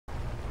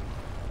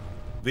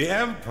The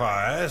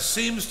Empire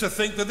seems to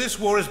think that this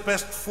war is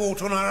best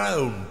fought on our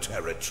own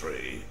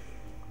territory,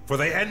 for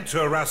they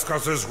enter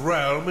Raskos's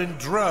realm in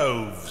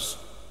droves.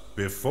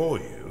 Before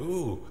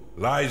you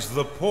lies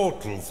the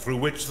portal through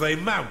which they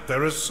mount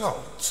their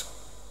assault.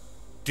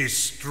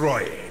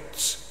 Destroy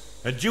it,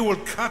 and you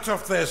will cut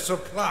off their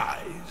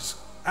supplies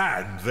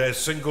and their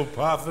single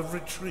path of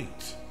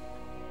retreat.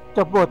 เ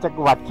จ้าโบจัก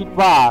รวรรดิคิด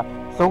ว่า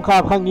สงครา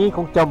มครั้งนี้ค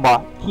งจะเหมา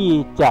ะที่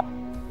จะ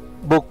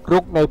บุกรุ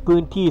กในพื้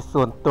นที่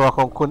ส่วนตัวข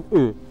องคน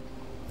อื่น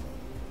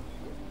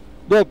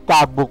ด้วยก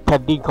ารบุกแผ่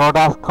นดินของร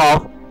าสคอฟ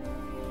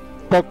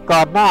แต่ก่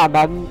อนหน้า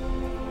นั้น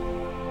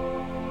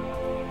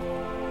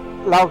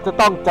เราจะ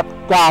ต้องจัด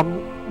การ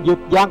หยุด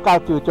ยั้งการ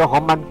จู่โจมข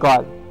องมันก่อ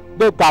น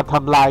ด้วยการท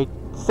ำลาย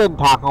เส้น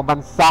ทางของมัน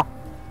ซะ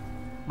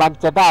มัน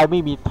จะได้ไม่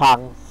มีทาง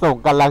ส่ง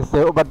กำลังเส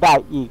ริมมาได้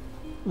อีก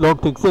รวม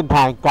ถึงเส้นท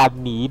างการ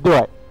หนีด้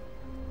วย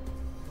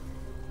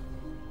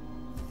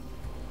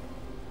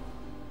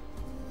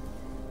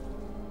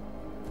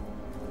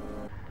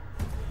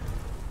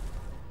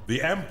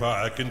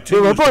ดู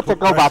เหมือนพวกจั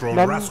กรวรรดิ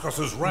นั้น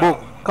บุก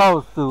เข้า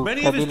สู่แ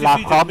ผ่นดินรา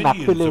คอฟหนัก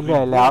ขึ้นเรื่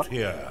อยๆแล้ว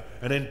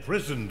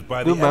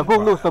ดูเหมือนพว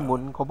กลูกสมุ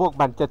นของพวก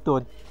มันจะโด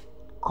น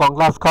ของ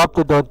ราสคอฟจ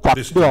ะโดนจับ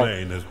ด้วย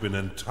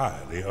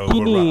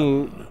ที่นี่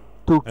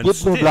ถูกยึด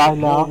เรียบร้อย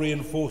แล้ว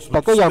แต่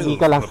ก็ยังมี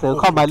กำลังเสริม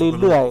เข้ามา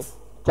เรื่อย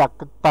ๆจาก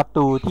ประ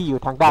ตูที่อยู่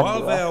ทางด้านเห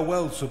นือ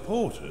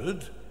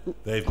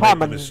ถ้า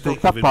มันถูก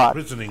ซัพพอร์ต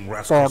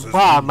แต่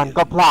ว่ามัน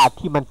ก็พลาด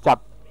ที่มันจับ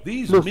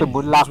ลูกสมุ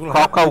นราสค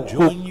อฟเข้า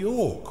คุก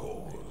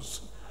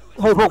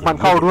ให้พวกมัน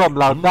เข้าร่วม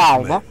เราได้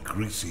นะ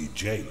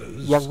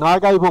อย่างน้อย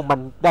ก็ให้พวกมัน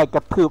ได้กร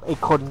ะทืบไอ้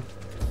คน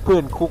เพื่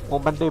อนคุกขอ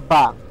งมันได้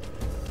บ้าง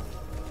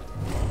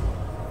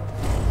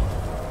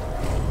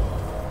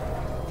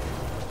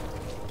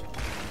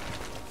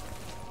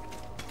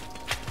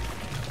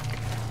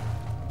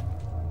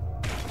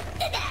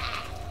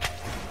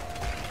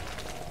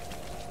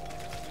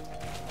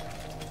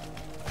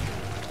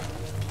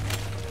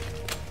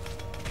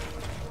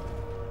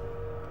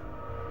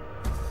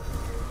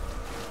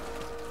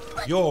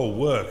Your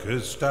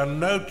workers stand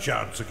no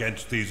chance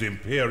against these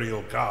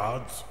Imperial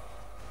guards.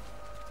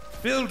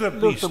 Build a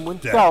beast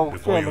den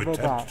before you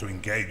attempt to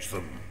engage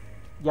them.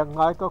 อย่าง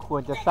น้อยก็คว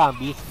รจะสร้าง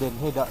บีสต์เดน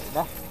ให้ได้น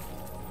ะ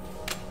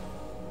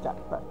จัด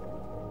ไป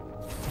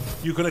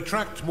You can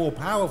attract more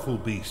powerful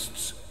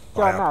beasts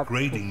by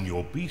upgrading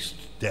your beast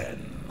den.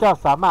 เจ้า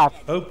สามารถ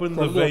Open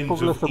the veins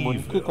of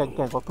evil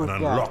and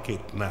unlock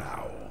it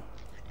now.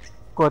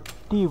 กด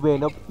ที่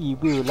Vein of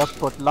Evil แล้ว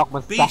กดล็อกมั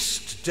นซะ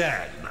Beast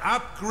Den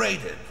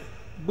upgraded.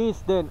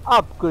 Beast Den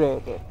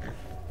upgraded.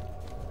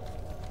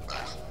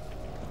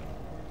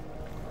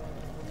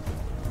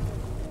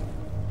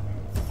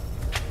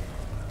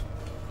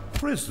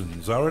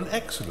 Prisons are an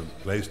excellent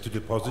place to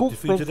deposit คุก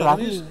เป็น defeated สถาน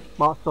ที่ enemies. เ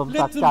หมาะสม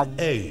กับ Let การ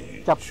them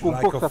age จับกุม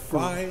พวก like ศั a ตรู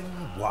fine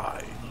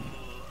wine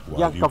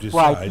อย่าง while กับ you ไว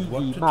น์ที่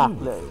decide ดี what to มาก do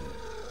เล with ย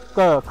them.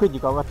 ก็ขึ้นอ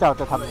ยู่กับว่าเจ้า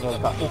จะทำยังไง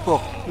กับไอ้พวก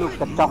ลูก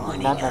กระจอก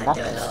นั้นนะ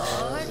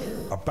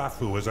A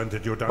Bafu has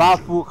entered your บา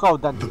dungeon. ฟูเข้า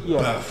ดันเจีย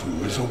น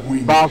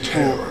บา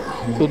ฟู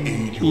เป็น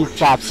ปี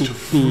ศาจติด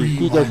ปีก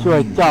ที่จะช่ว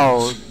ยเจ้า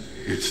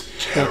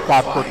ในกา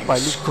รปลดปล่อย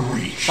ลูกสมุ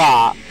นฆ่า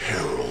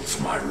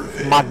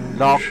มัน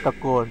ร้องตะ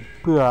โกน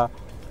เพื่อ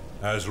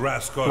As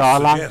Raskos รอ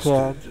ล้างแค้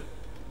น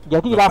suggested, อย่า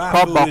งที่รัสค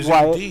อฟบอกไ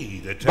ว้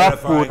บา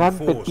ฟูนั้น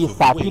เป็นปี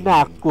ศาจที่น่า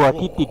กลัว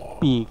ที่ติด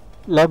ปีก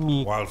และมี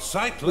while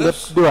เล็บ sightless,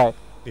 ด้วย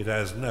it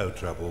has no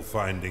trouble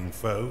finding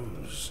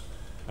foes.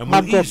 มั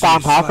นจะตาม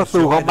หาศัต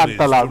รูของมัน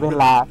ตลอดเว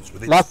ลา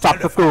และสับ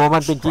ศัตรูของมั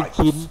นเป็น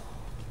ชิ้น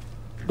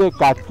ๆด้วย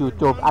การจู่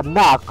โจมอัน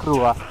น่ากลั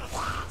ว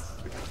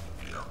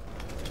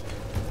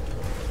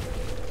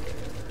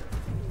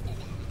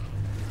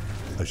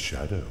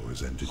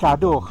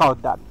Shadow เข้า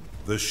ดัน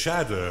The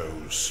shadow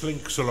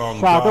slinks along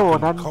Shadow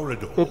นั้น darkened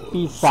corridors เป็น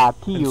ปีศาจ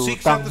ที่อยู่ and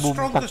seeks ตาม out the มุม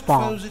strongest ต่า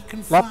ง foes it can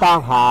ๆและตาม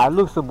find. หา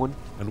ลูกสมุน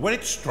And when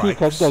it ที่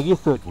แข็ง strikes, แกร่งที่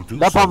สุด it will do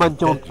และพอ so มัน with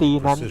โจมตี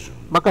deadly นั้น precision,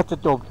 มันก็จะ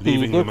โจมตี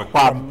leaving ด้วย them a ค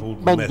วาม crumpled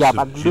แม่น mess ย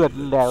ำอัน of เลือด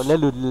แล้วและ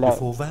รุนแรง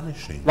before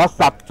vanishing และ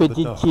สับ back เป็น to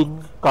the dark. ชิ้น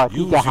ๆก่อน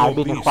ที่ Use จะหาย your ไป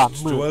ในความ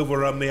beasts มื to ด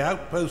overrun the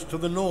outpost to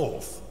the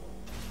north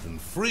and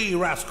free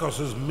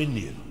Raskos's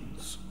minions.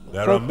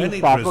 There are many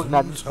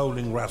prisons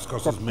holding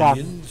Raskos's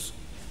minions.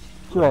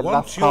 ช่วย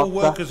รัส Once คอ your ฟ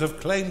workers have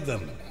claimed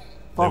them,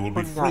 they will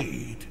be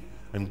freed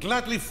and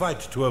gladly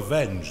fight to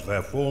avenge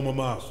their former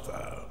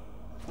master.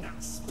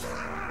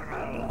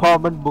 พอ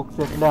มันบุกเส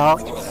ร็จแล้ว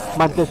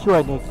มันจะช่วย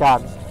ในการ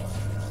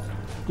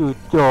จู่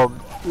โจม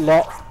และ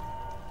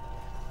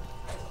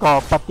ก่อ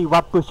ปฏิวั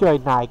ติเพื่อช่วย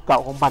นายเก่า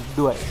ของมัน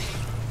ด้วย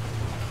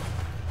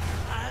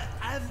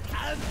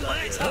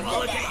Let's have a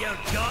look at your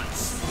guts.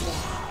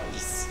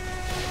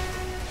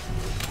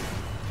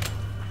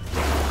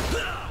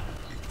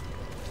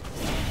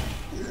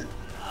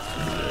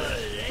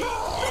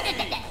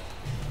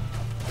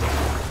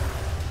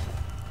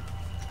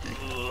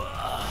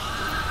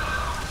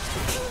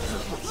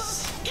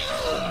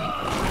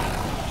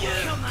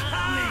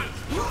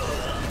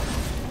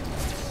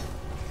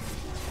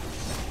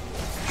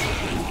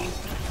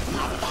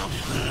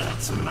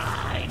 It's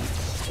mine.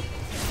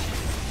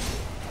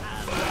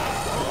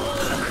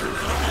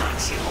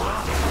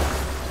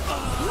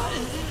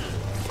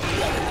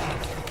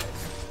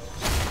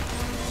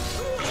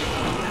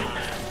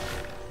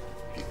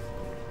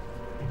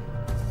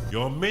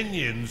 Your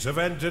minions have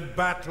entered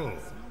battle.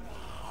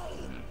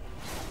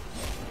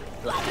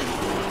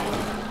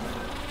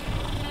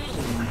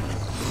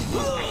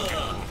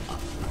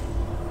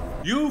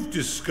 You've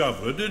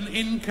discovered an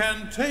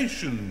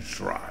incantation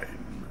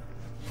shrine.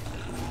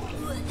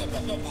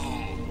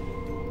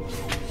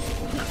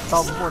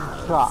 Someone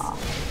try.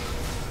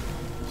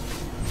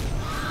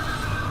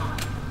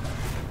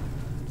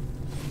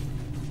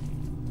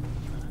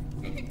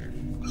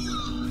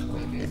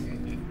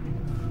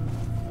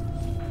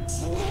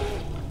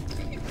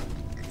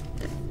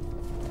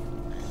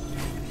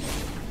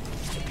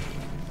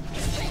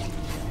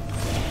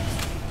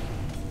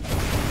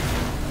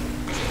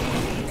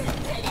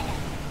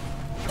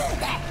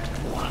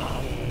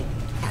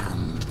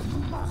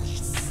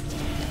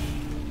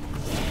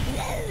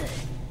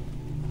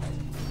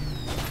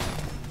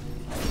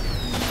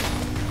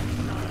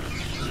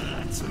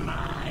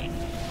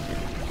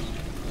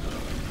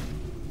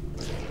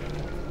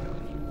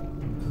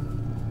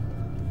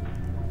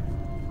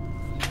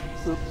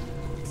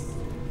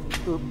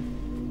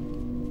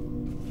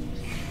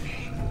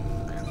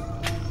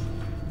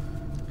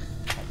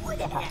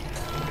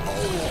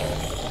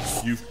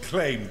 You've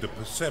claimed the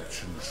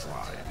perception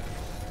shrine.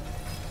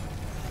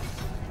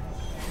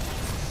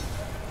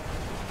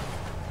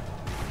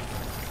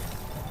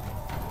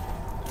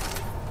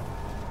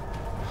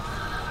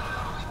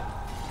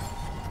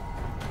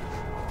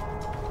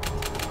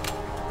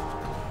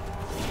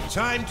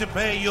 Time to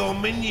pay your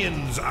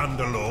minions,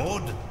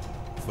 Underlord,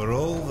 for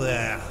all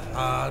their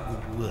hard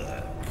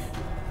work.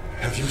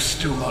 Have you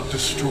still not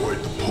destroyed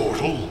the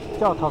portal?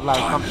 เจ้าทำลาย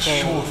กำแพ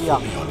งเรียก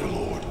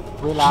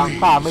เวลา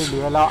ข้าไม่เหลื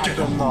อแล้วอันเ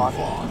ดอร์ลอร์ด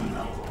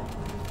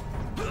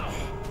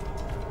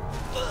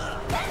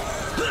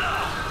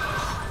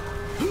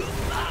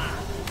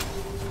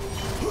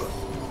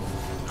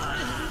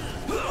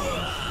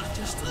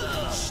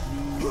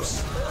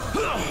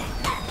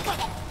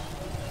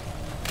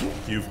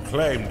You've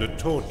claimed a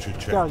torture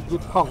เจ้า chamber. ยึ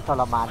ดห้องท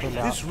รมานได้แ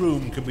ล้ว This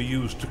room can be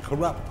used to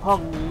corrupt ห้อง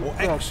นี้ or เ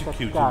พื่อจัด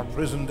execute การ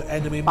imprisoned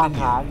enemy ปัญ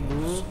หา minions. หรื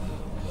อ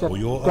จัด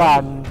กา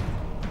ร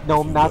โน้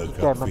มน้าวจิต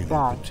ใจมันไ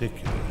ด้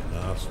Particularly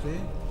nasty.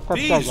 ถ้า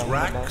เจ้าอ These ย่าง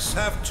นั้น racks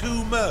have two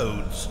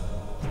modes.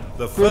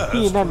 The พื้น first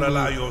ที่นั่น will มี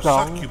allow your สอ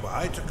ง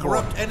succubi to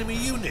corrupt enemy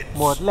units โ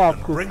หมดแรก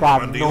and คือ bring การ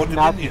them under โน้ your ม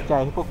น้าวจิตใจ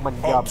dominion. ให้พวกมัน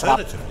ยอมรับ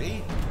Alternatively,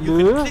 ห you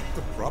รือ can click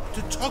the prop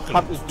to toggle ท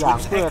ำอี it ก to อย่าง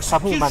its เพื่อท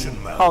ำให้มัน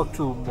execution เข้า mode,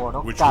 สู่โหมดข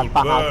อง which การ will ปร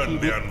ะหารชี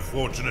burn วิ the ต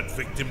unfortunate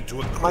victim to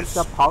a มันจ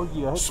ะ crisp, เผาเห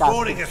ยื่อให้การถู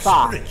spawning ก a สร้า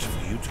ง spirit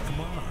for you to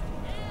command.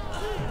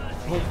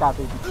 ให้การเ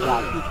ป็นวิญญา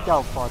ณที่เจ้า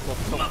พอจะ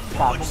ส่ง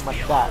การพวกมัน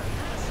ได้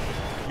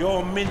Your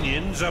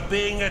minions are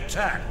being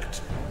attacked.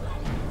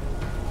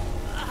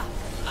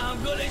 I'm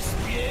gonna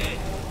spew.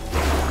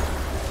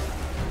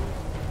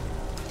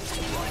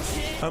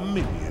 A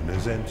minion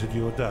has entered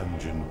your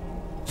dungeon.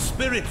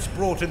 Spirits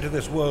brought into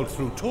this world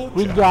through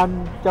วิญ torture ญาณ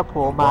จะโผ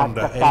ล่มา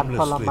wander จากการ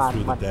ทร aimlessly มาน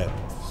through มั the น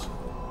depths.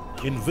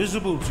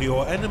 Invisible to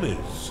your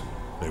enemies,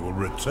 they will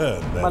return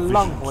their มัน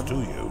ล่องหน visions to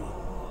you.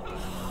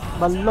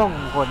 มันล่อง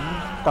หน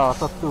ต่อ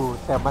ศัตรู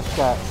แต่มัน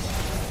จะ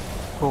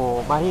โผล่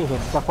มาให้เห็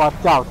นเฉพาะ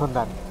เจ้าเท่า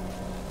นั้น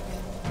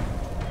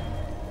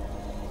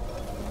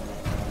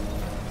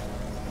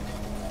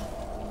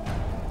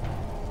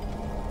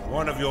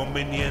One of your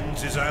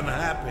minions is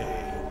unhappy.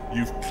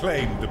 You've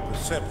claimed the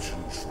perception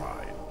shrine.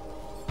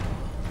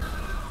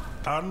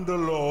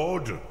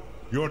 Underlord,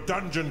 your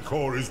dungeon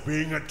core is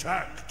being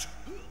attacked.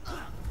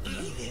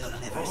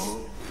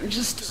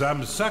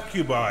 Some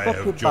succubi ก็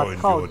คือ have บัตร joined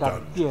เข้า your ดั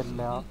น dungeon. เจียน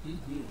แล้ว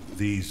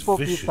These พวก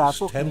ปีศาจ vicious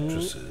พวกนี้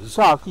temptresses ช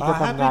อบที่จะ are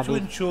ทำงาน happy to ใน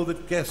ensure that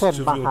guests เช่น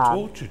of ประ your หาร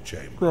torture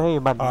chamber เพื่อให้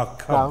มัน are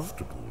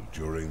comfortable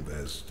during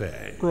their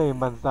stay. เพื่อให้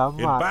มันสาม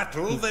ารถ In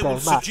battle, จิต they ใจ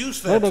will มาก seduce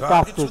และ their ในกา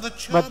ร targets ศึก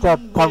with a มันจะ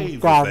charming ทำ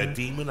wave การ of their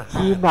demon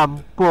ชี้ hand, น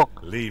ำพวก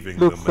leaving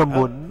ลูก them ส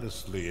มุน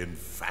helplessly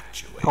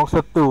infatuated. ของ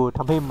ศัตรูท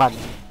ำให้มัน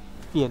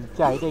เปลี่ยนใ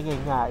จได้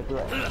ง่ายๆด้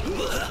วย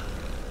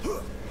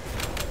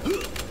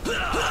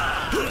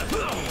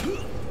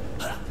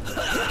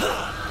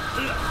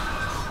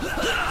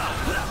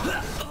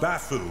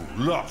Bafu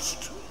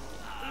lost.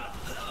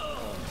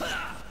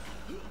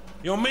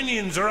 Your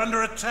minions are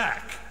under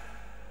attack.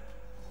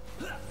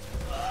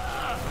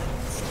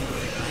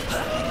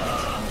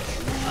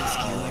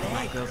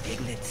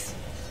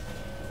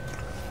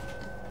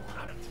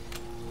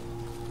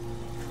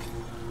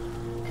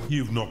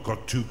 You've not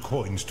got 2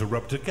 coins to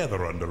rub together,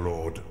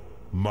 Underlord.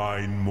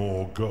 Mine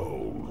more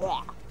gold.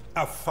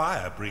 A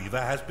fire breather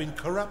has been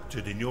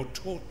corrupted in your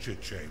torture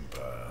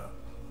chamber.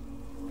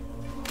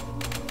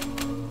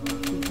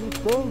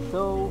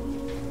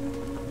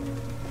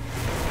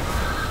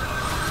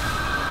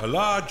 A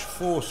large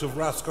force of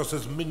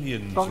Raskos's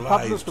minions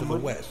lies to the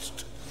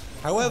west.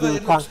 However,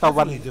 it looks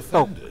heavily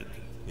defended.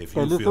 If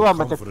you feel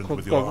confident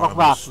with your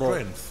army's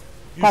strength,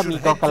 you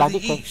should head to the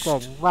east,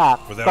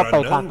 for there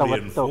are no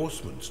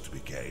reinforcements to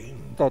be gained.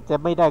 แต่จะ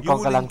ไม่ได้ก You อง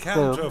will กำลังเส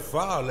ริม encounter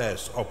far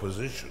less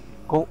opposition.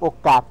 คงโอ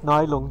กาสน้อ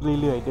ยลง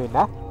เรื่อยๆด้วยน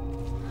ะ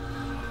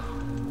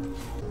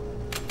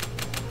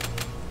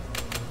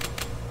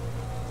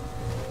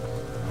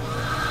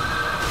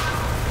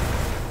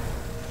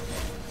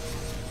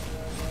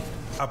A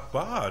A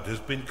bard has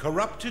been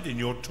corrupted in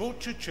your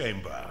torture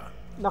chamber.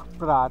 นัก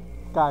ปราชญ์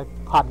กลาย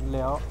พันธุ์แ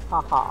ล้วฮ่า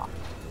ฮ่า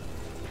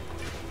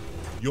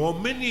Your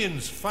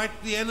minions fight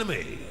the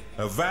enemy.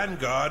 A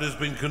vanguard has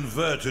been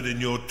converted in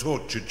your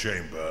torture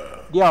chamber.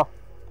 เดี๋ยว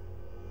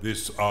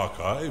This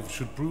archive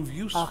should prove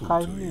useful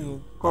to you.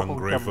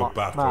 Hungry for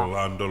battle,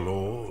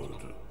 Underlord.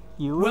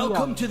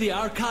 Welcome to the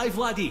archive,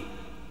 laddie.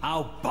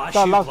 I'll bash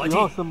ต้อน you, รับสู่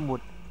ห้อง bloody. สมุด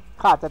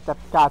ข้าจะจัด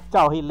การเ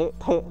จ้าให้เละ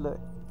เทะเลย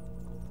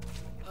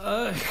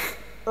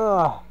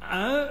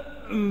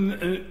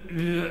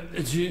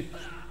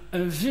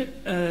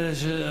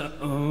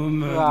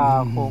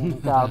คง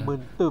จะมึ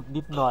นตึบ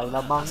นิดหน่อยล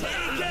ะมั้ง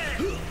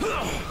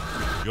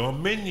Your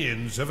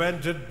minions have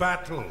entered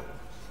battle.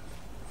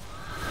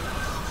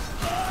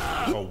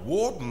 A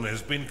warden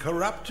has been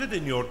corrupted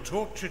in your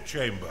torture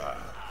chamber.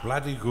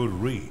 Bloody good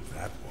read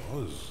that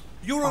was.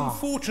 Your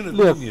unfortunate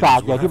minions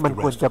will have to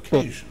rest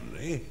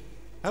occasionally.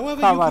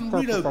 However, you can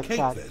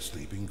relocate their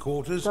sleeping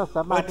quarters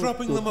by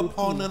dropping them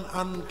upon an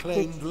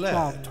unclaimed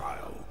lair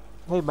tile.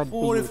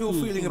 Or if you're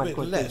feeling a bit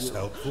less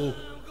helpful,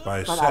 by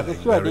selling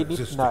their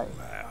existing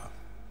lair.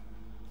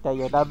 แต่อ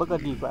ย่างนั้นมันก็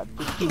ดีกว่า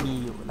ที่มี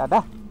อยู่แล้วน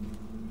ะ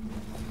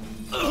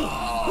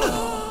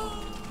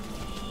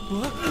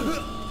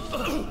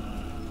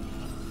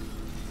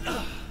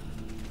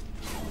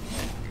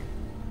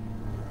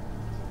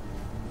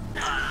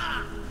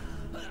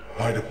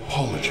I'd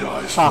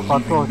apologize ข้า for ขอ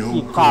โทษ leaving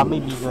ที่ no ข้าไม่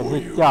มี clue เงิน for ให้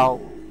you, เจ้า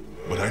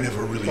but I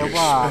never really แต่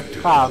ว่า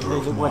expected ข้า another ไม่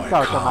of นึกว่า my เจ้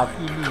าจะมา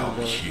ที่ kind นี่ come เ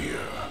ลย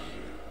here.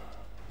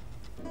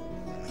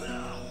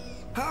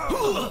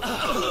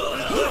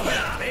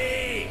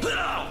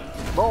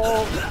โบ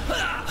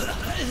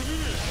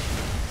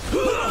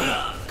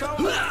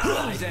Come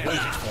on,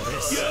 waited for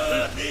this.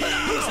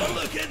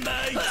 Look at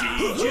my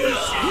teachers.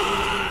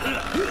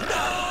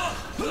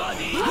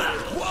 Bloody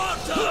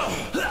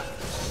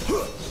water.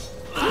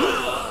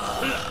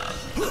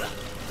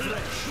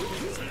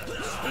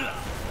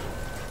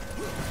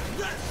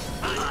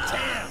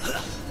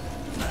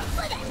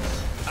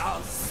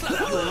 I'll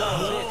slap you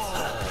around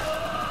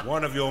it.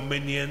 One of your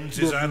minions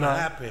is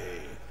unhappy.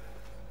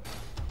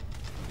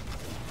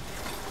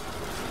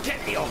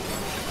 Get me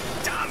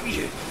off. Damn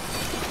you.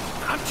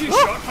 I'm too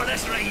short for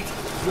this ride.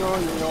 โย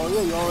โยโย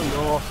โยโย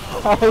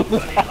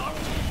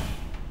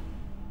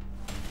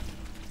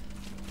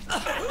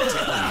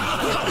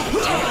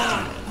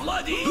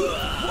Bloody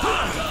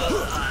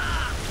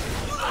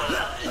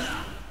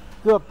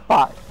เกือบต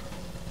าย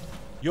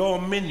Your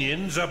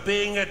minions are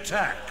being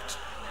attacked.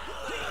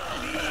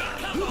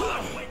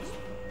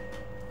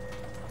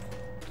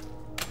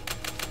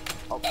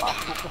 เอาปาก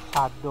พุกช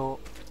าโด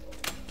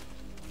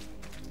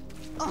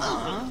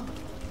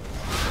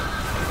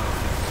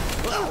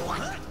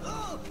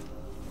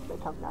ไป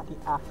ทำงานที่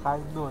อาคาย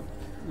นวล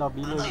เรา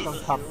มีเรื่องต้อง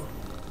ทำ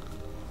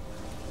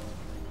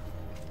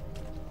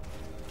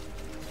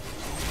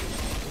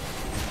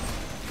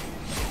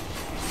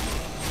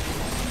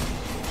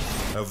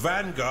A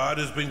vanguard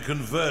has been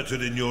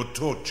converted in your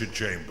torture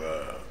chamber.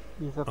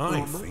 มีศัตรู I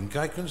ไหม think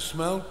I can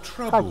smell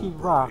ข้า trouble คิด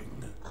ว่า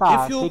brewing. ข้า If ไ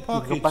ด้ your กิ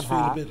นกับปัญ pockets ห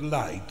า feel a bit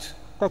light,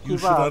 ถ้าคิ you ด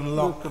ว่า should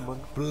ลูก unlock สมุน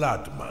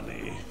blood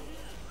money.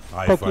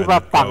 ถ้า I คิด find ว่า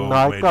that ตังค์ gold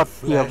น้อย made ก็ of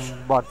เตรียม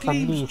flesh บอดซัน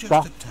นี่ gleams ซ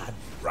ะ just a tad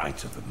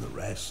brighter than the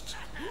rest.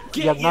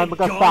 อย่าง Get น้อย your มัน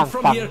ก็สร้าง gun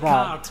from ตัง your ค์ได้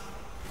card.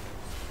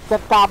 จั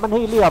ดการมันใ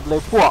ห้เรียบเล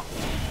ยพวก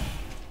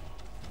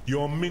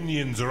Your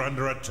minions are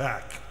under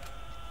attack.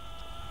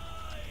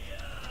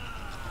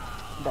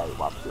 ได้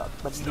ว่าปลอด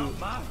มันดี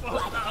My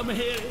fault that I'm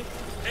here.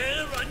 It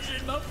runs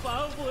in my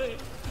family.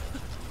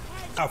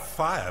 A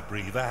fire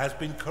breather has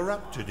been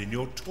corrupted in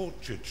your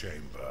torture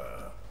chamber.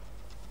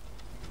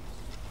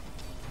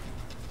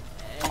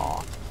 อ๋อ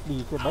ดี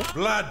ใช่ไหม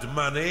Blood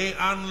money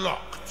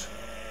unlocked.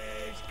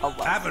 เอาไ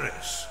ว้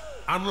Avarice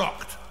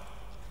unlocked.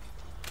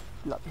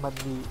 ปลอดมัน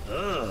ดี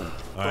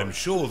I'm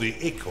sure the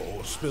ichor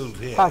spilled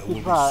here ข้าคิด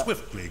will ว่า be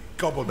swiftly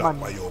gobbled มัน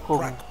up by your คง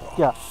จ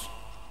ะ crackpots.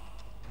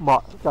 เหมา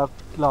ะกับ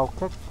เราแ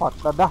ค่พอด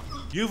แล้วนะ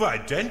You've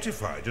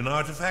identified an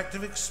artifact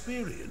of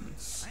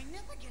experience.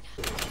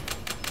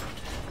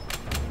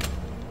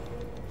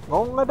 ง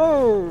งเลยดิ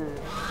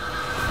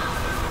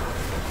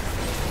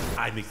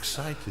I'm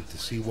excited to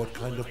see what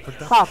kind of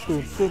ข้า production ตื่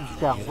น you เต้น make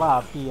จัง here. ว่า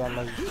มีอะไร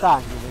สร้าง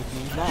อยู่ใน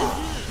นี้นะ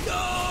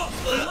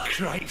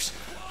Cripes.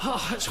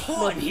 Oh, it's เด็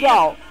hot ก in เจ้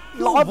า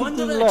here. ร้อ No นจ wonder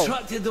ริงๆ it เลย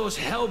attracted those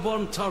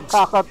hellborn turds. ข้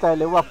าเข้าใจเ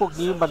ลยว่าพวก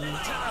นี้มัน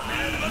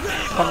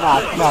ขนา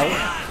ดไหน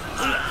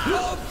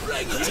Oh,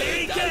 bring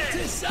it down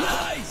to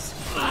size.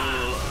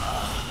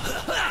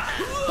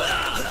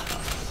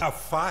 A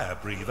fire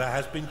breather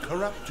has been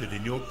corrupted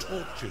in your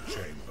torture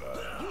chamber.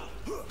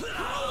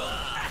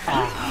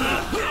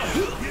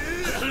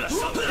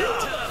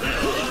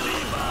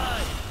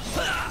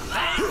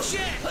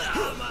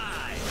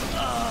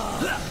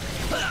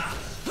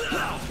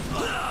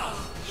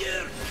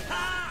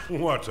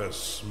 What a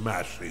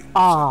smashing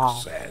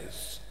success.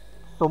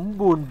 สม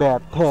บูรณ์แบ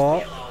บแท้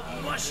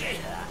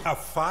A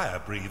fire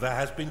breather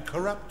has been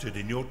corrupted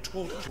in your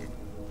torture.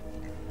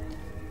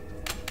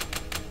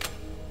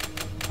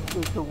 คื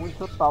อสมุน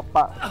ชุดต่อป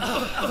ะ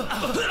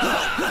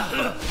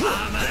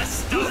I'm a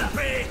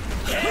stupid,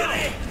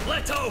 hairy,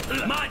 little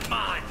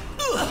madman.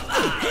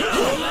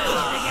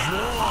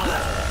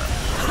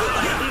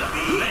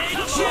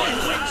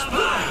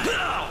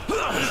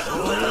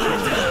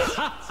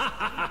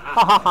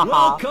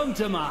 Welcome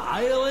to my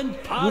island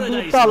ยินดี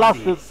paradise. ต้อนรับ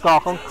สู่เกาะ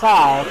ของข้า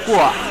พ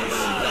วก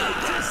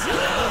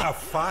A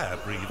fire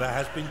breather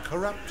has been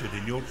corrupted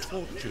in your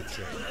torture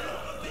chamber.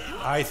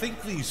 I think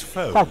these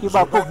foes ข้าคิด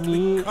ว่า are พวก about to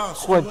นี้ be cast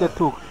ควรจะ away.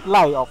 ถูกไ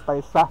ล่ออกไป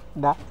ซะ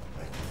นะ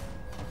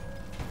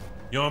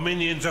Your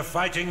minions are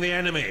fighting the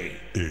enemy.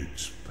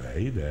 It's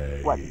payday.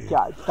 วัน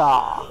จ่ายตา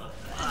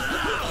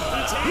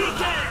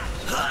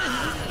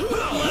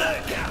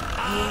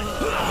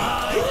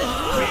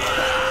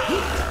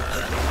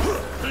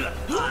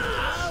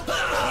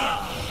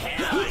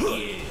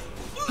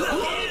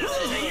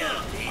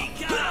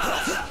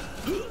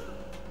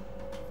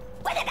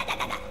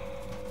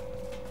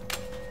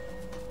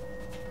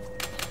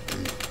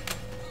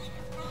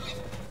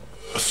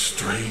A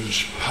strange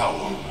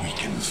power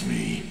weakens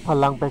me. พ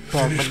ลังแปล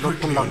กๆมันลด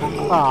พลังของ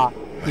ข้า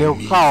เร็ว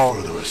เข้า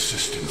Further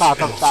assistance ข้า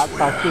ต้องการ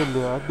การ elsewhere. ช่วยเห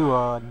ลือด่ว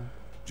น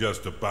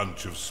Just a bunch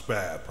of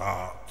spare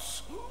parts,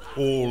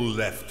 all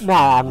left. หน้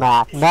าหนั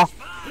กนะ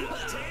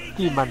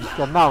ที่มันจ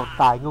ะเน่า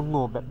ตายโ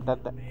ง่ๆแบบนั้น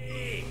น่ะ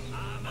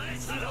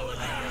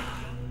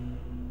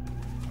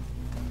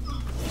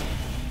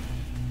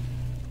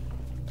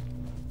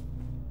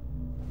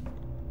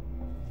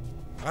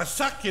A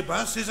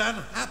succubus is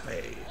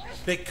unhappy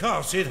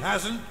because it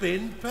hasn't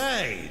been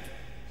paid.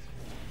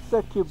 ส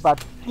กิบัต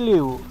กลิ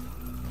ว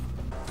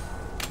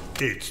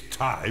It's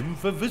time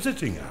for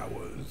visiting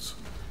hours.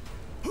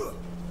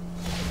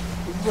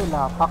 ถึงเวล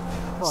าพัก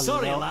ผ่อนแล้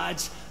Sorry, ว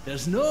lads,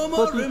 there's no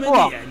more room in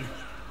the inn.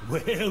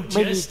 We'll ไ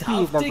ม่มี just ที่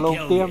have หนัก to ลง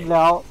kill เตรียม you. แ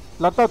ล้ว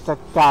เราต้องจัด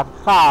การ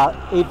ฆ่า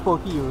ไอ้พวก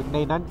ที่อยู่ใน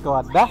นั้นก่อ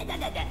นนะ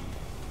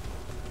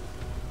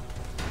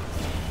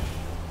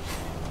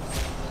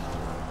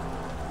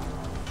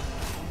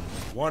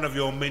One of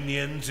your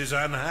minions is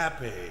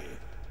unhappy.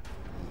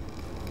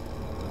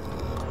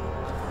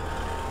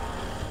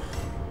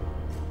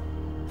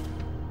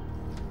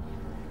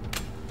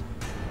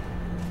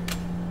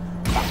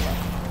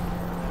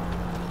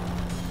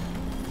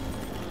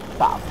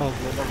 สามแม่ง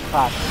เลยต้อง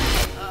ฆ่า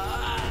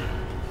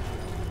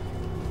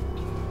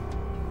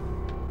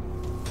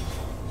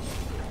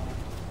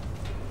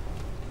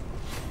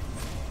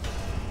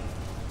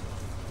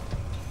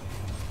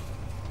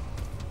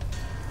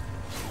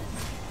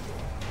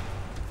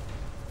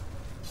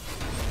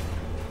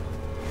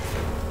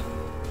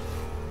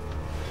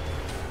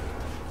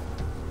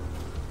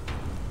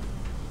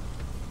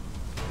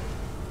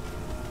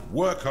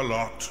Work a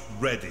lot,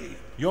 ready.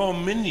 Your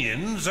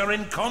minions are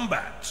in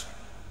combat.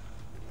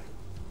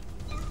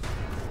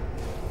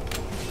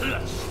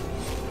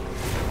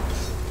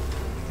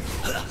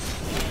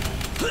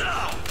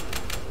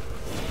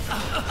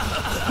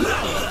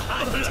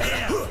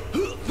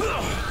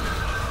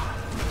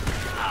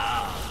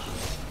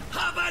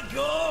 Have a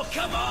go,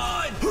 come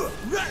on!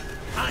 Rip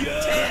and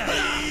tear!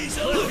 He's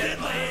looking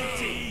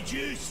mighty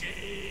juicy!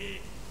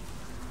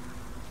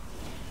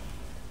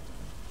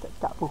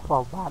 จะพวกฝ่า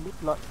บ้านเรียบ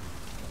ร้อย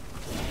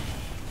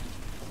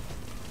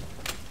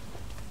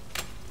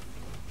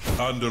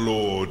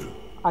Underlord,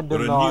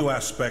 there are new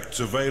aspects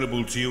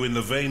available to you in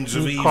the veins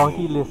of มีของ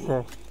ที่ evil. เลเซอ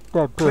ร์ไ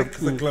ด้เพิ่ม Click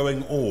อี the ก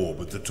glowing orb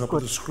at the top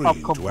of the screen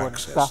to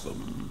access them.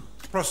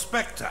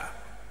 Prospector,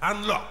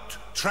 unlocked.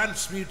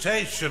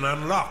 Transmutation,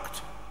 unlocked.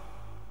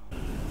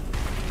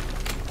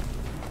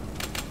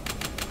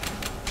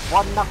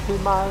 วันนักที่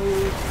ไหม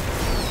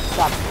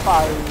จัดไป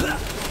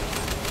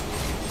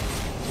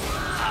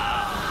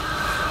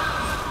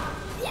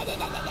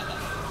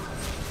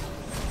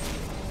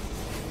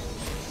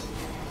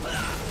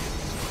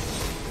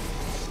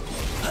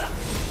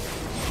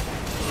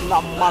น้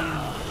ำมัน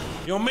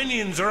Your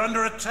minions are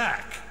under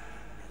attack.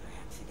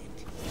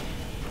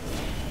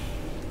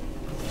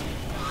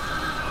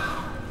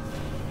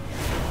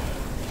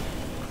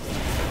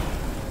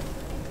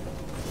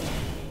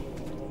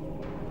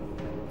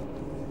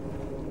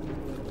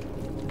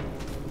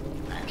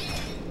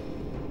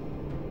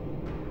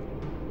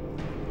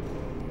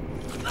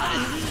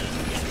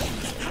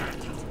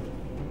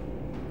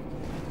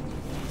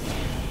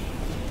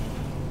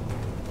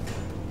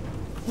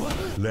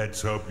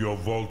 Let's hope your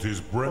vault is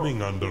brimming,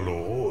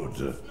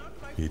 Underlord.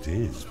 It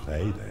is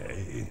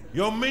payday.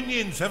 Your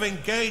minions have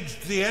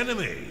engaged the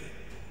enemy.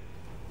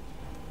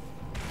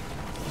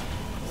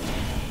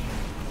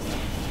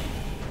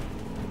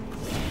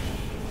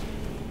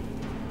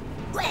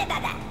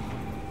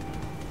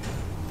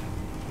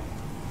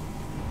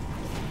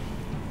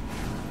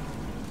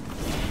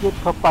 ยึด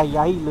เข้าไปอย่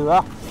าให้เหลือ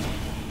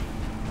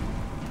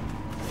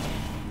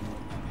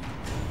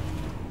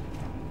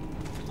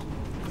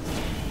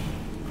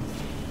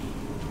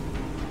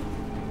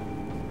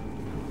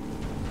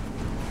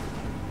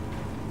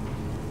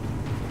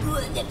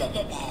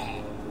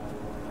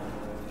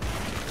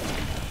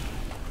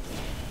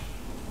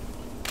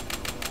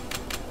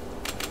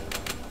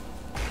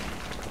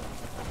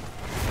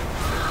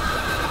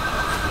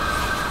Your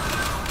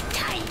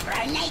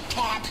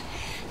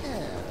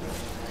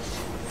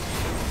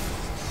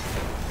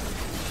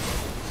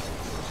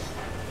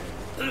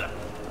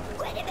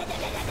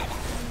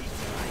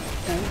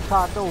ฟูช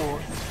าโด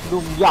ดุ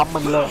มยำ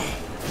มันเลย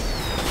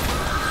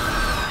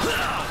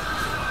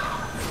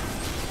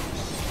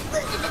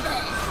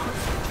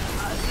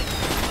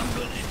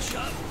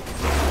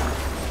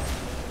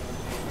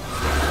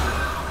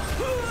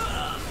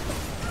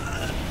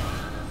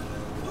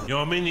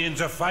Your minions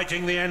are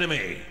fighting the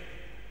enemy.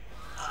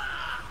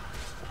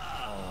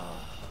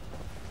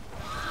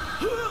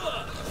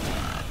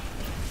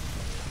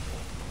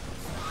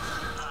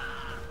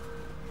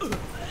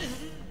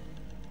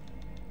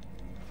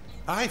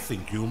 I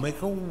think you'll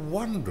make a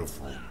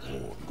wonderful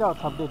board. เจ้า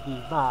ทำได้ดี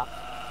มาก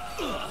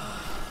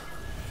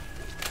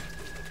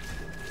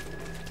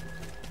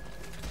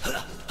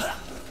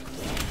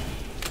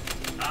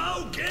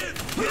I'll give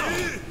you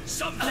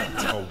something.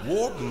 A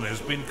warden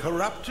has been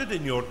corrupted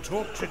in your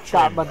torture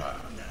chamber.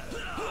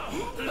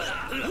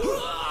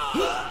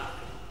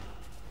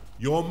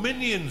 Your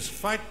minions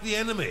fight the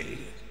enemy.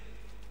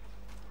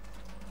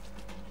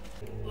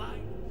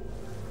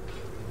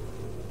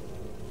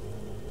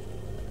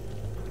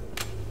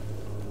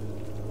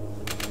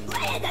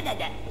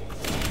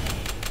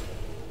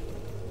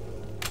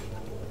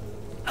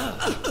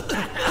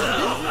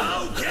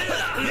 I'll give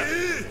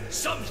you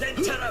something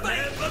to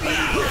remember me.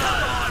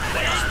 Come on,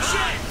 bitch.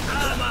 Shit,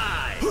 am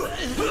I?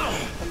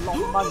 ลอง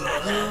มัน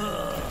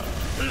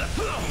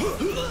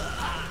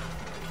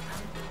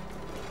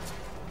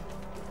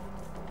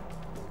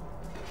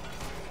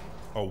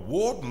A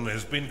warden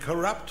has been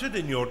corrupted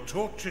in your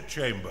torture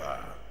chamber.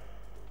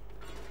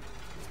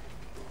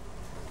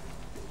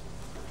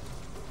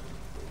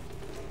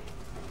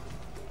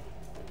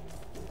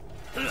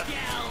 Get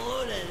a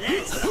load of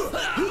this.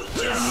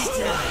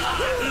 Just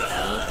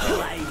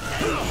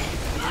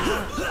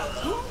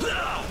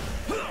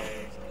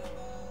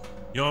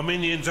Your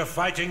minions are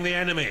fighting the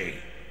enemy.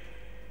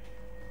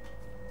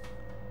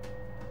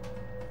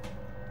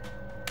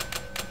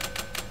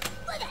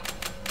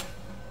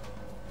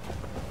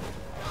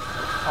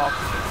 Off.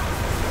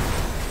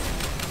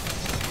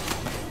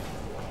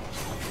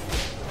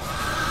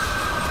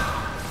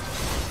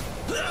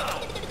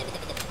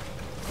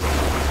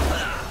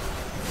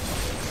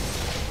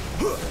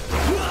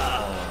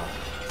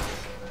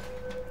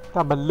 ถ้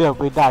ามันเลือก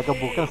ไม่ได้ก็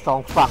บุกทั้งสอง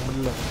ฝั่งมัน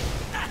เลย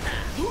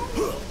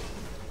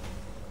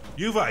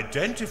You've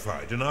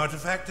identified an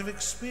artifact of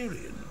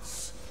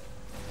experience.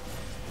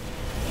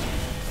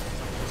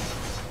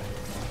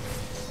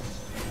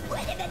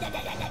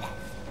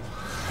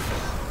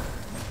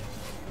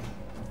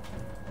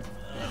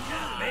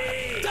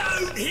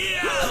 down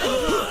here.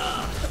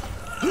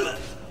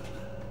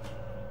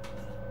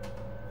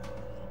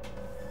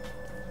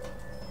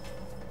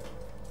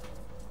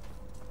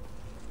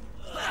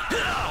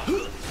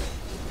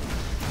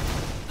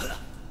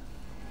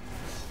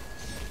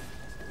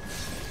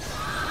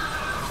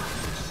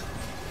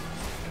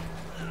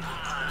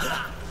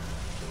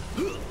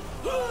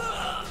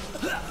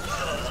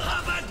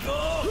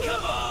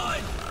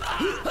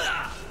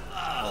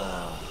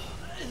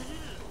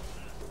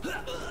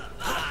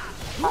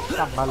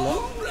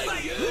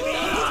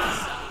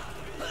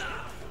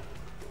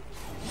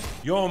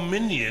 Your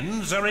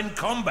minions are in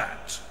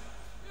combat.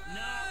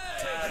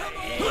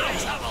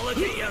 Let's have a look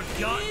at your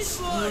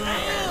guts.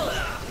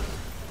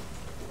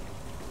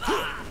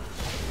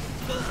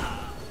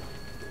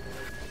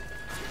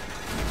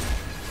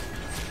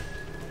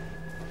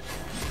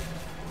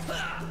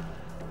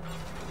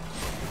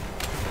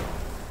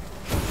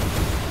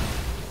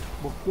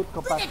 Bukit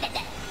kepas.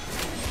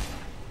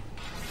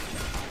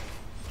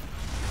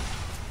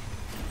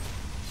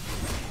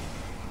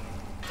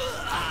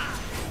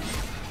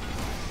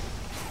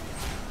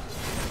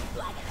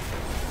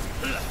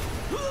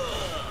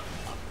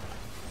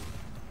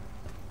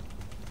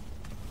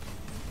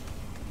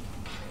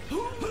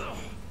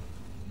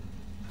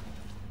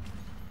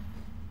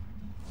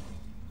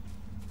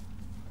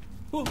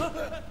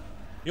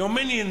 Your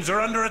minions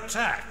are under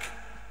attack.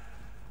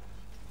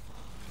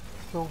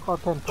 ช่วงเข้า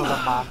แท่นทร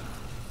มาน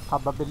ท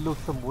ำมาเป็นลูก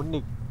สมุน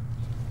อีก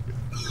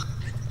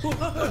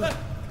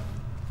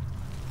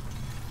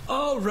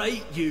All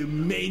right, you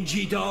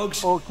mangy dogs.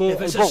 โอเคไ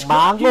อ้พวกหม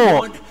าโง่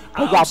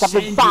ถ้าอยากจะเป็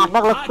นซากนั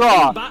กแล้วก็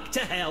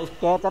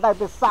แกจะได้เ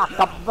ป็นซาก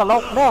กับนร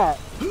กแน่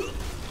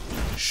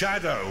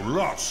Shadow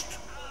lost.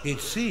 It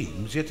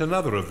seems yet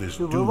another of this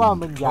ดูเหมือน doomed ว่า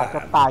มันอยากจ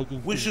ะตายจริง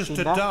clan wishes ๆ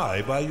to นะ die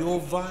by your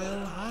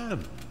vile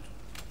hand.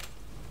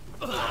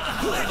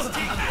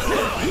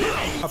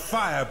 A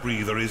fire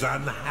breather is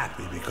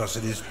unhappy because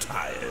it is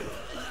tired.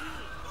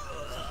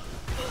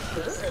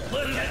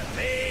 Look at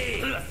me.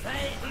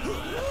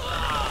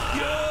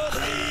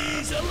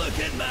 Please look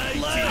at my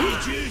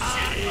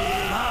juicy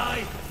my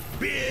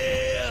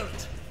beard.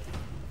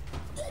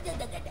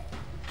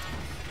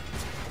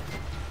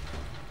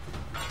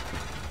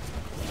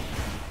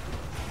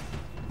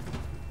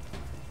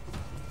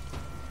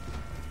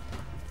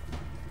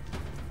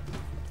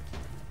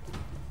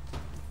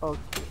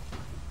 Okay.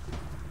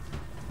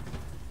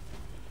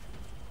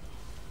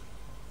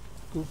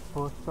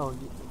 Disposal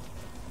unit.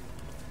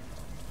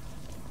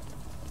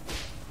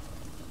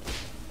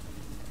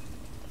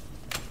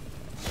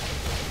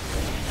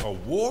 A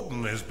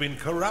warden has been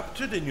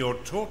corrupted in your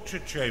torture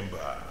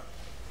chamber.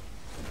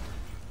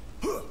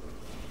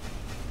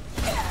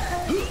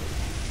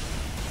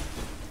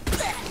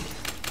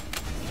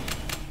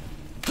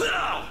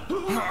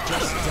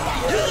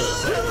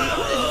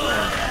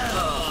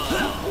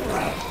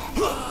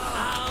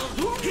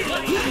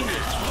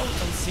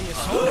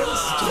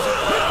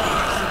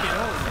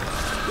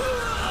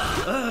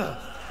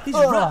 These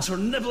rats are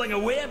nibbling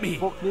away at me.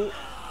 พวกนี้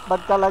มัน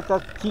กำลังจะ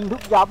ชิงทุ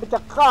กอย่างมันจะ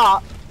ฆ่า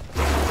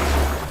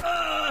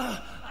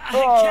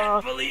I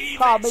can't believe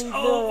it's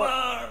over.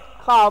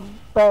 ข้า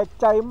แปลก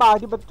ใจมาก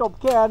ที่มันจบ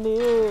แค่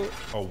นี้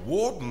A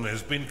warden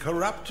has been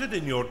corrupted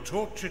in your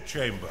torture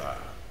chamber.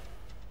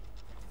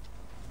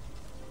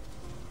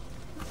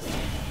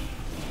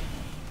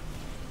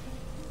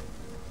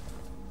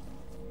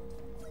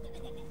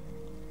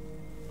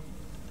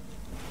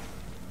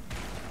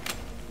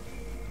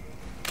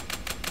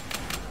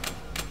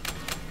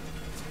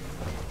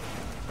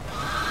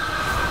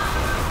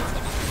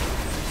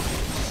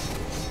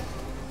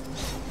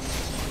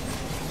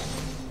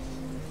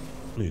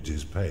 It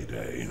is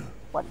payday.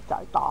 วันจ่า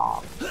ยตัง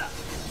ค์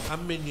A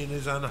minion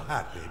is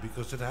unhappy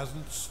because it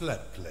hasn't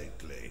slept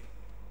lately.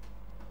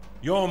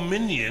 Your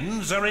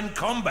minions are in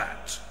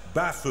combat.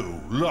 Bafu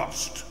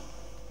lost.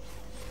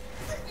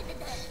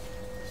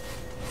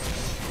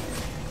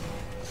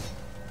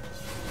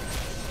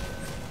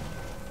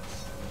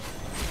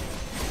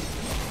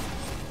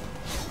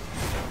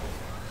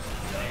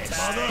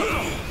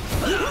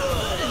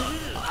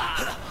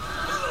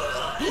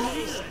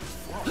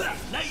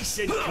 Nice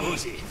and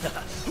cozy,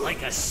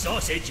 like a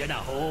sausage in a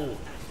hole.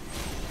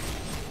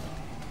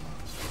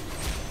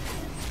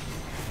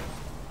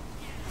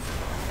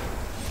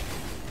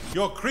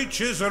 Your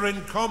creatures are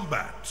in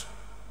combat.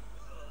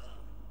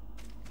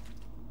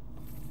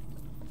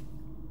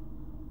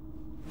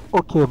 โอ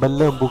เคมัน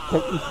เริ่มบุกจา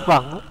กอีก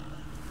ฝั่ง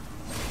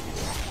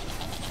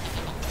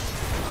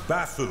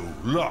Bafu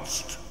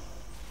lost.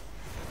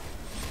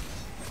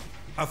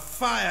 A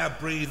fire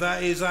breather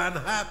is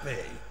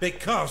unhappy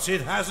because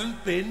it hasn't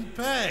been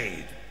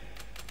paid.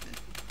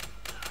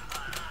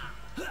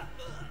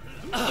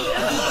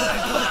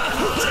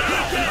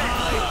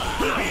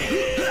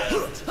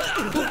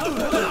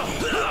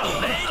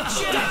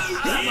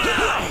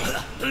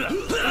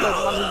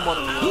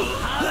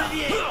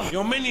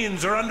 Your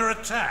minions are under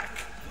attack.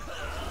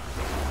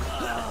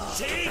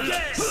 Take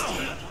it!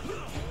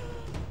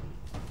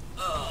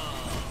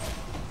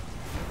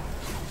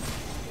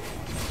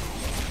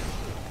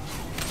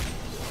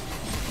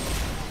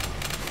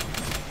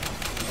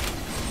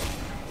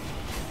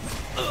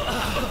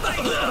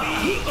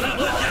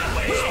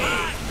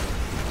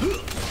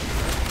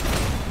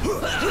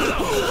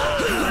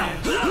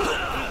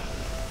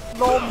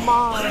 No ma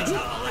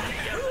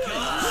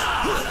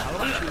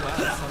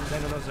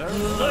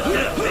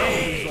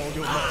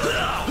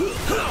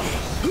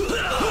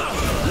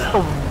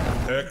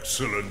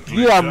Excellent. เ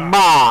ยี่ยมม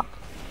าก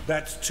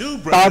That's two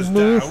ตอน brothers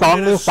นี้ down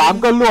 2 ใน in a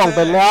 3 ก็ล่วงไป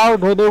single แล้ว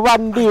day. ในวั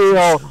นเดีย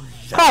ว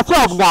ข้าช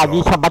อบงาน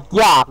นี้ฉบับ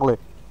ยากเลย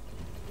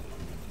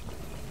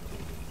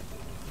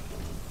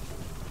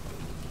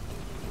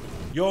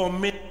Your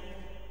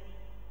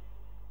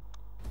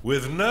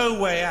With no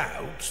way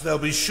out,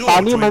 they'll be sure ตอ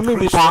นนี้ to มันไม่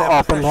มี increase ทางออ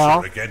ก their ไปแล้ว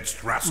pressure against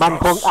มัน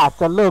คง Rastos. อาจ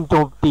จะเริ่มโจ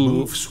มตี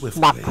Move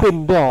หนัก swiftly, ขึ้น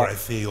ด้วย or I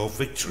fear your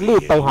victory รี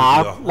บไปหา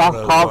will be ลั a ส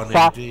ทอฟ hollow ซ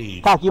ะ one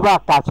indeed. ถ้าคิดว่า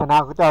การชนะ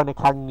ของเจ้าใน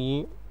ครั้งนี้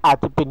อาจ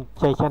จะเป็น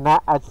ชัยชนะ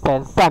อันแส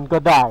นสั้นก็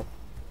ได้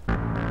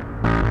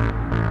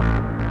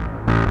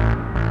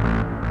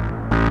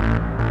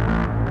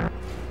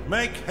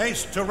Make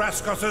haste to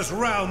Rascos's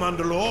realm, รีบ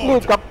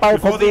Underlord, กลับไป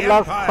แผ่น before ดิ the นลั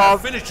สทอ Empire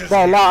ฟ finishes ไ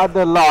ด้แล้ว him. อันเด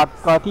อร์ลอร์ด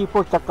ก่อนที่พ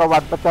วกจักรวร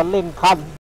รดิมันจะเล่นคัน